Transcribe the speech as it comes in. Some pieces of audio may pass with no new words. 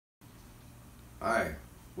Hi,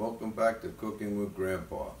 welcome back to Cooking with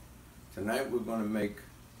Grandpa. Tonight we're going to make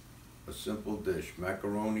a simple dish,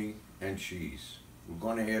 macaroni and cheese. We're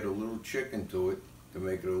going to add a little chicken to it to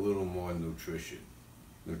make it a little more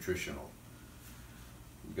nutritional.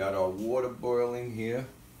 We got our water boiling here.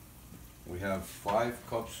 We have 5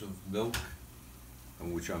 cups of milk,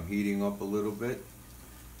 which I'm heating up a little bit.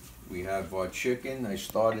 We have our chicken. I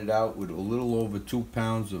started out with a little over 2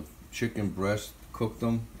 pounds of chicken breast, cooked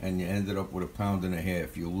them, and you ended up with 1.5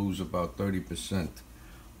 pounds. You lose about 30%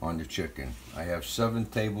 on the chicken. I have 7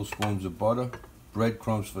 tablespoons of butter,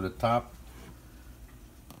 breadcrumbs for the top.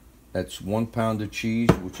 That's 1 pound of cheese,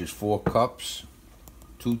 which is 4 cups,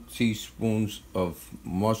 2 teaspoons of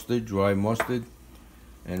mustard, dry mustard,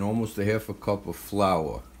 and almost 1/2 cup of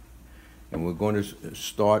flour. And we're going to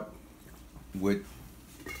start with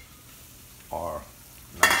our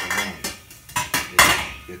macaroni.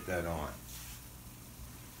 Get that on.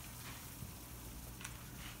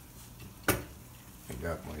 I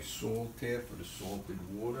got my salt here for the salted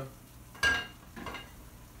water.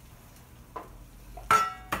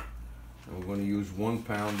 And we're going to use 1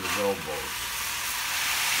 pound of elbows.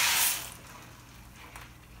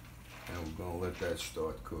 And we're going to let that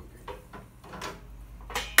start cooking.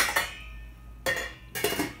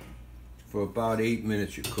 For about 8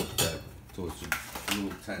 minutes you cook that till it's a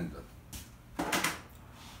little tender.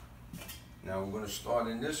 Now we're going to start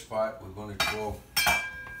in this pot. We're going to throw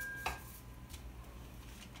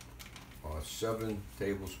our 7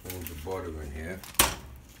 tablespoons of butter in here,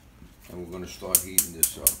 and we're going to start heating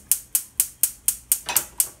this up.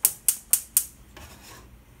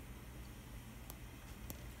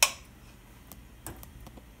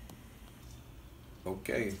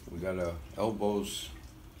 Okay, we got our elbows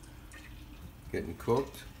getting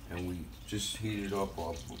cooked, and we just heated up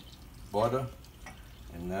our butter,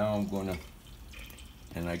 and now I'm gonna,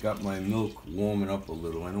 and I got my milk warming up a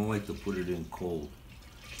little. I don't like to put it in cold.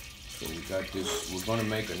 So we got this, we're gonna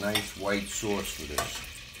make a nice white sauce for this.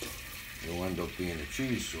 It'll end up being a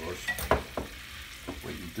cheese sauce.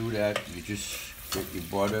 When you do that, you just get your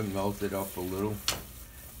butter, melt it up a little,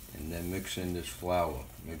 and then mix in this flour.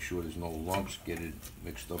 Make sure there's no lumps, get it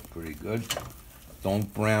mixed up pretty good.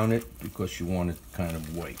 Don't brown it because you want it kind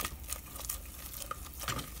of white.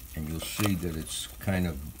 And you'll see that it's kind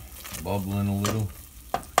of bubbling a little.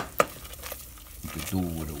 You could do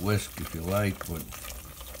it with a whisk if you like, but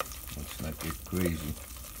let's not get crazy.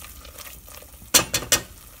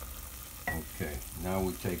 Okay, now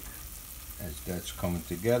we take, as that's coming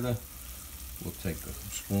together, we'll take a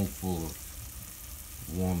spoonful of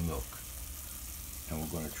warm milk, and we're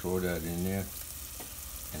going to throw that in there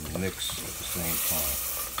and mix at the same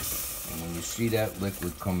time. And when you see that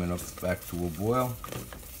liquid coming up back to a boil,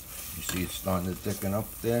 you see it's starting to thicken up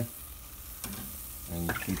there, and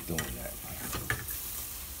you keep doing that.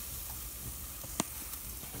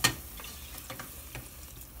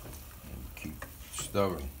 And keep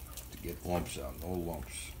stirring to get lumps out, no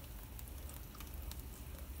lumps.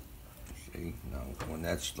 See, now when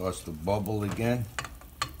that starts to bubble again,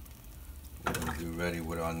 we're going to be ready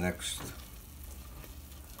with our next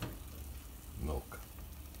milk.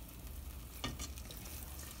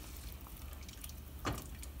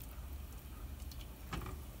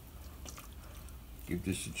 Give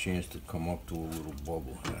this a chance to come up to a little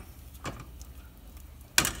bubble here.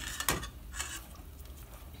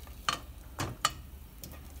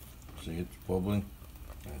 See, it's bubbling?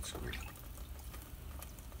 That's good.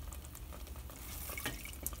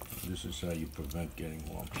 This is how you prevent getting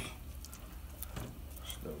lumps.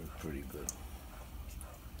 Stir it pretty good.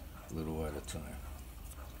 A little at a time.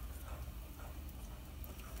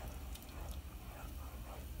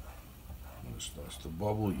 When it starts to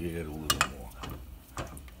bubble, you add a little more.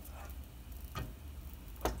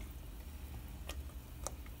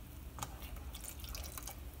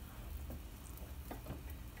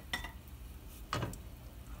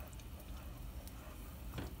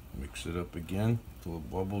 Mix it up again till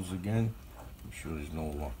it bubbles again. Make sure there's no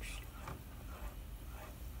lumps.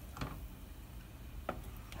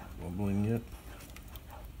 Bubbling yet?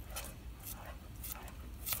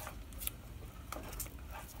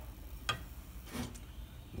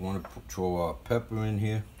 We want to throw our pepper in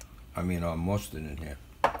here. I mean our mustard in here.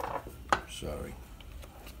 Sorry.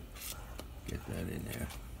 Get that in there.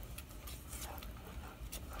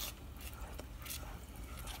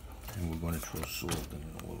 And we're going to throw salt in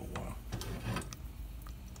a little while.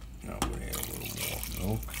 Now we're going to add a little more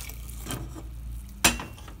milk.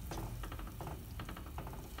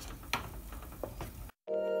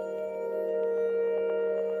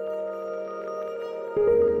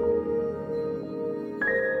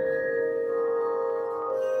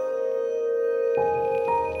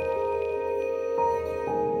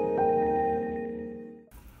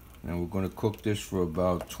 going to cook this for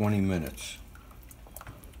about 20 minutes.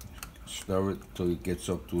 Stir it till it gets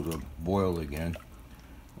up to the boil again.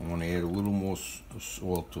 I want to add a little more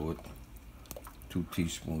salt to it. 2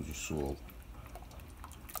 teaspoons of salt.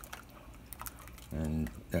 And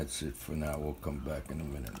that's it for now. We'll come back in a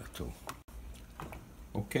minute or two.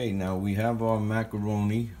 Okay, now we have our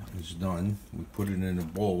macaroni. It's done. We put it in a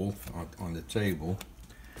bowl on the table,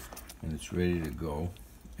 and it's ready to go.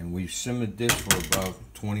 And we simmered this for about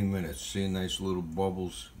 20 minutes. See nice little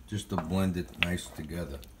bubbles, just to blend it nice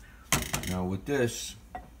together. Now with this,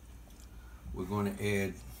 we're going to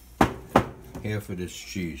add half of this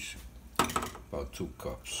cheese, about 2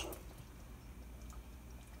 cups.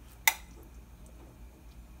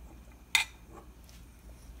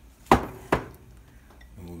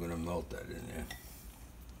 And we're going to melt that in there.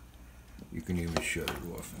 You can even shut it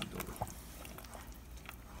off and do it.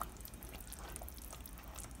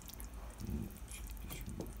 Just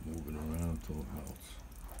move it around until it melts.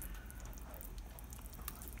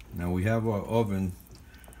 Now we have our oven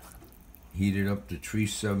heated up to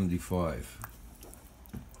 375.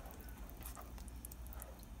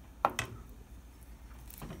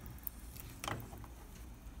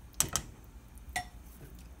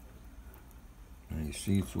 And you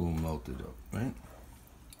see it's all melted up, right?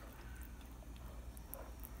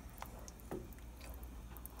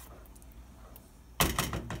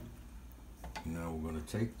 Now we're going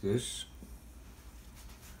to take this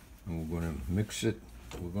and we're going to mix it.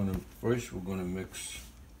 First we're going to mix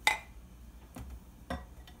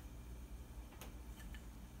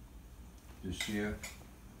this here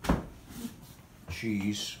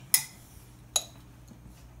cheese.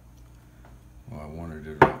 Oh, I wanted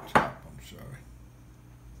it on top, I'm sorry.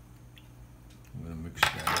 I'm going to mix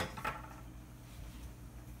that up.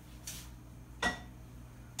 I'm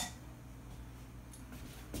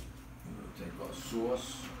going to take our sauce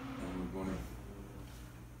and we're going to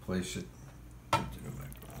place it into the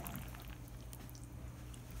macaroni.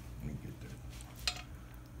 Let me get that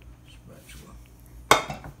spatula.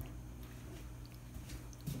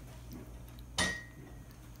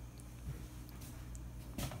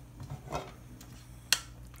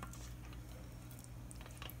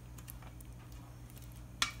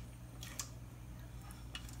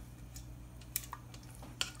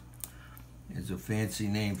 There's a fancy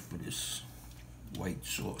name for this white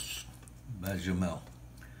sauce, bechamel.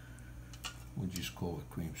 We'll just call it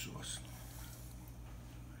cream sauce.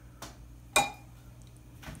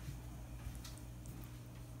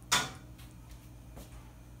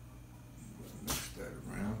 Mix that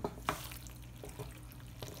around.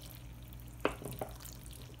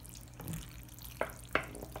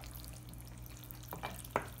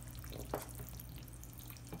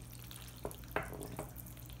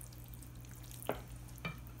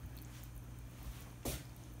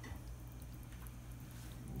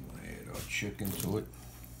 Chicken to it.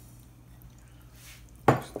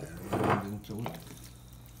 Mix that around into it.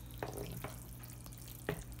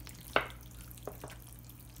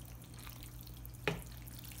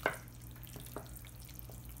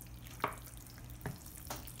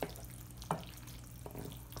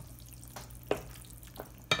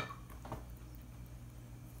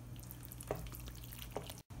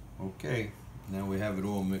 Okay, now we have it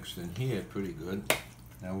all mixed in here pretty good.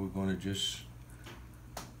 Now we're going to just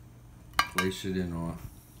place it in our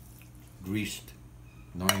greased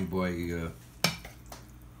 9 by,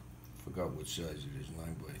 forgot what size it is,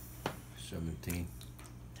 9 by 17,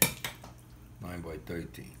 9 by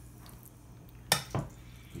 13.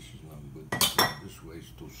 This is not good, this way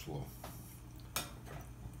is too slow.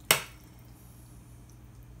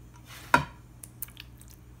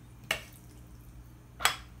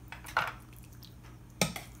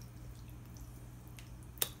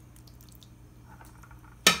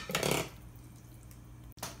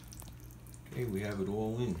 Okay, we have it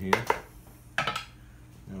all in here.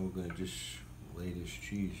 Now we're going to just lay this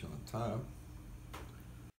cheese on top.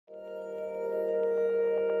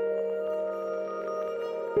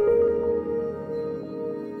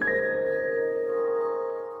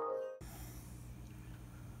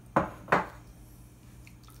 I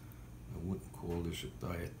wouldn't call this a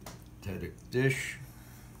dietetic dish,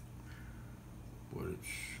 but it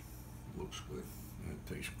looks good and it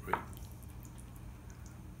tastes great.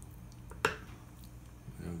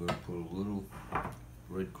 I'm going to put a little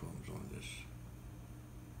breadcrumbs on this.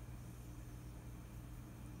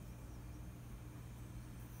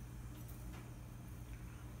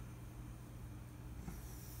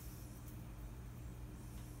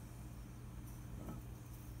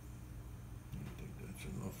 I think that's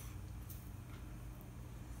enough.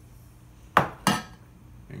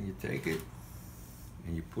 And you take it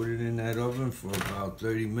And you put it in that oven for about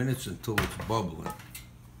 30 minutes until it's bubbling.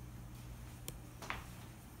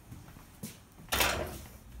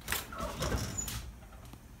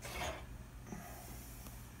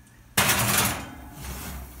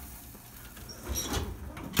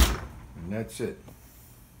 And that's it.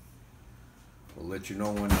 We'll let you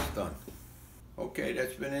know when it's done. Okay,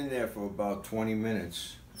 that's been in there for about 20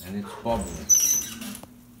 minutes and it's bubbling,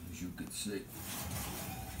 as you can see.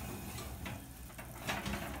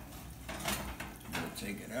 I'm gonna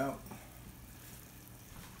take it out,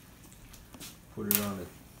 put it on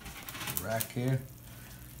the rack here,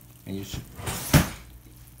 and you should,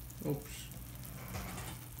 oops.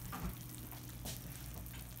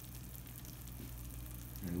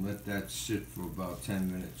 And let that sit for about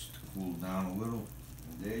 10 minutes to cool down a little.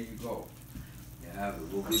 And there you go. You have it.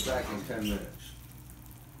 We'll be back in 10 minutes.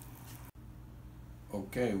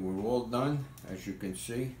 Okay, we're all done, as you can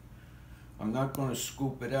see. I'm not going to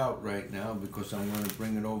scoop it out right now because I'm going to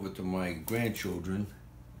bring it over to my grandchildren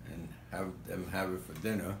and have them have it for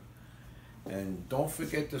dinner. And don't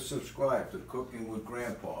forget to subscribe to Cooking with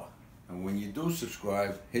Grandpa. And when you do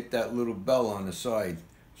subscribe, hit that little bell on the side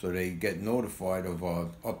so they get notified of our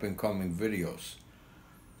up and coming videos.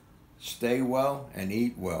 Stay well and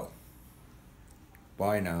eat well.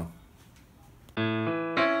 Bye now.